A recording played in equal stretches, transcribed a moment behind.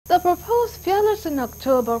The proposed Fearless in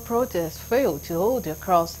October protest failed to hold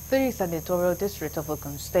across 3 senatorial districts of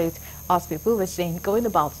Ogun State as people were seen going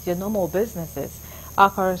about their normal businesses. Our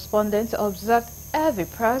correspondent observed heavy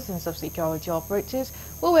presence of security operatives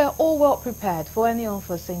who were all well prepared for any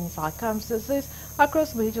unforeseen circumstances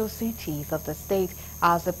across major cities of the state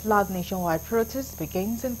as the planned nationwide protest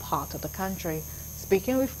begins in part of the country.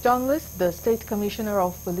 Speaking with journalists, the State Commissioner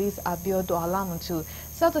of Police Abiodun Alamutu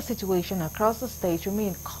said the situation across the state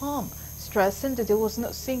remained calm, stressing that there was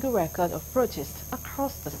no single record of protest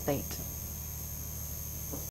across the state.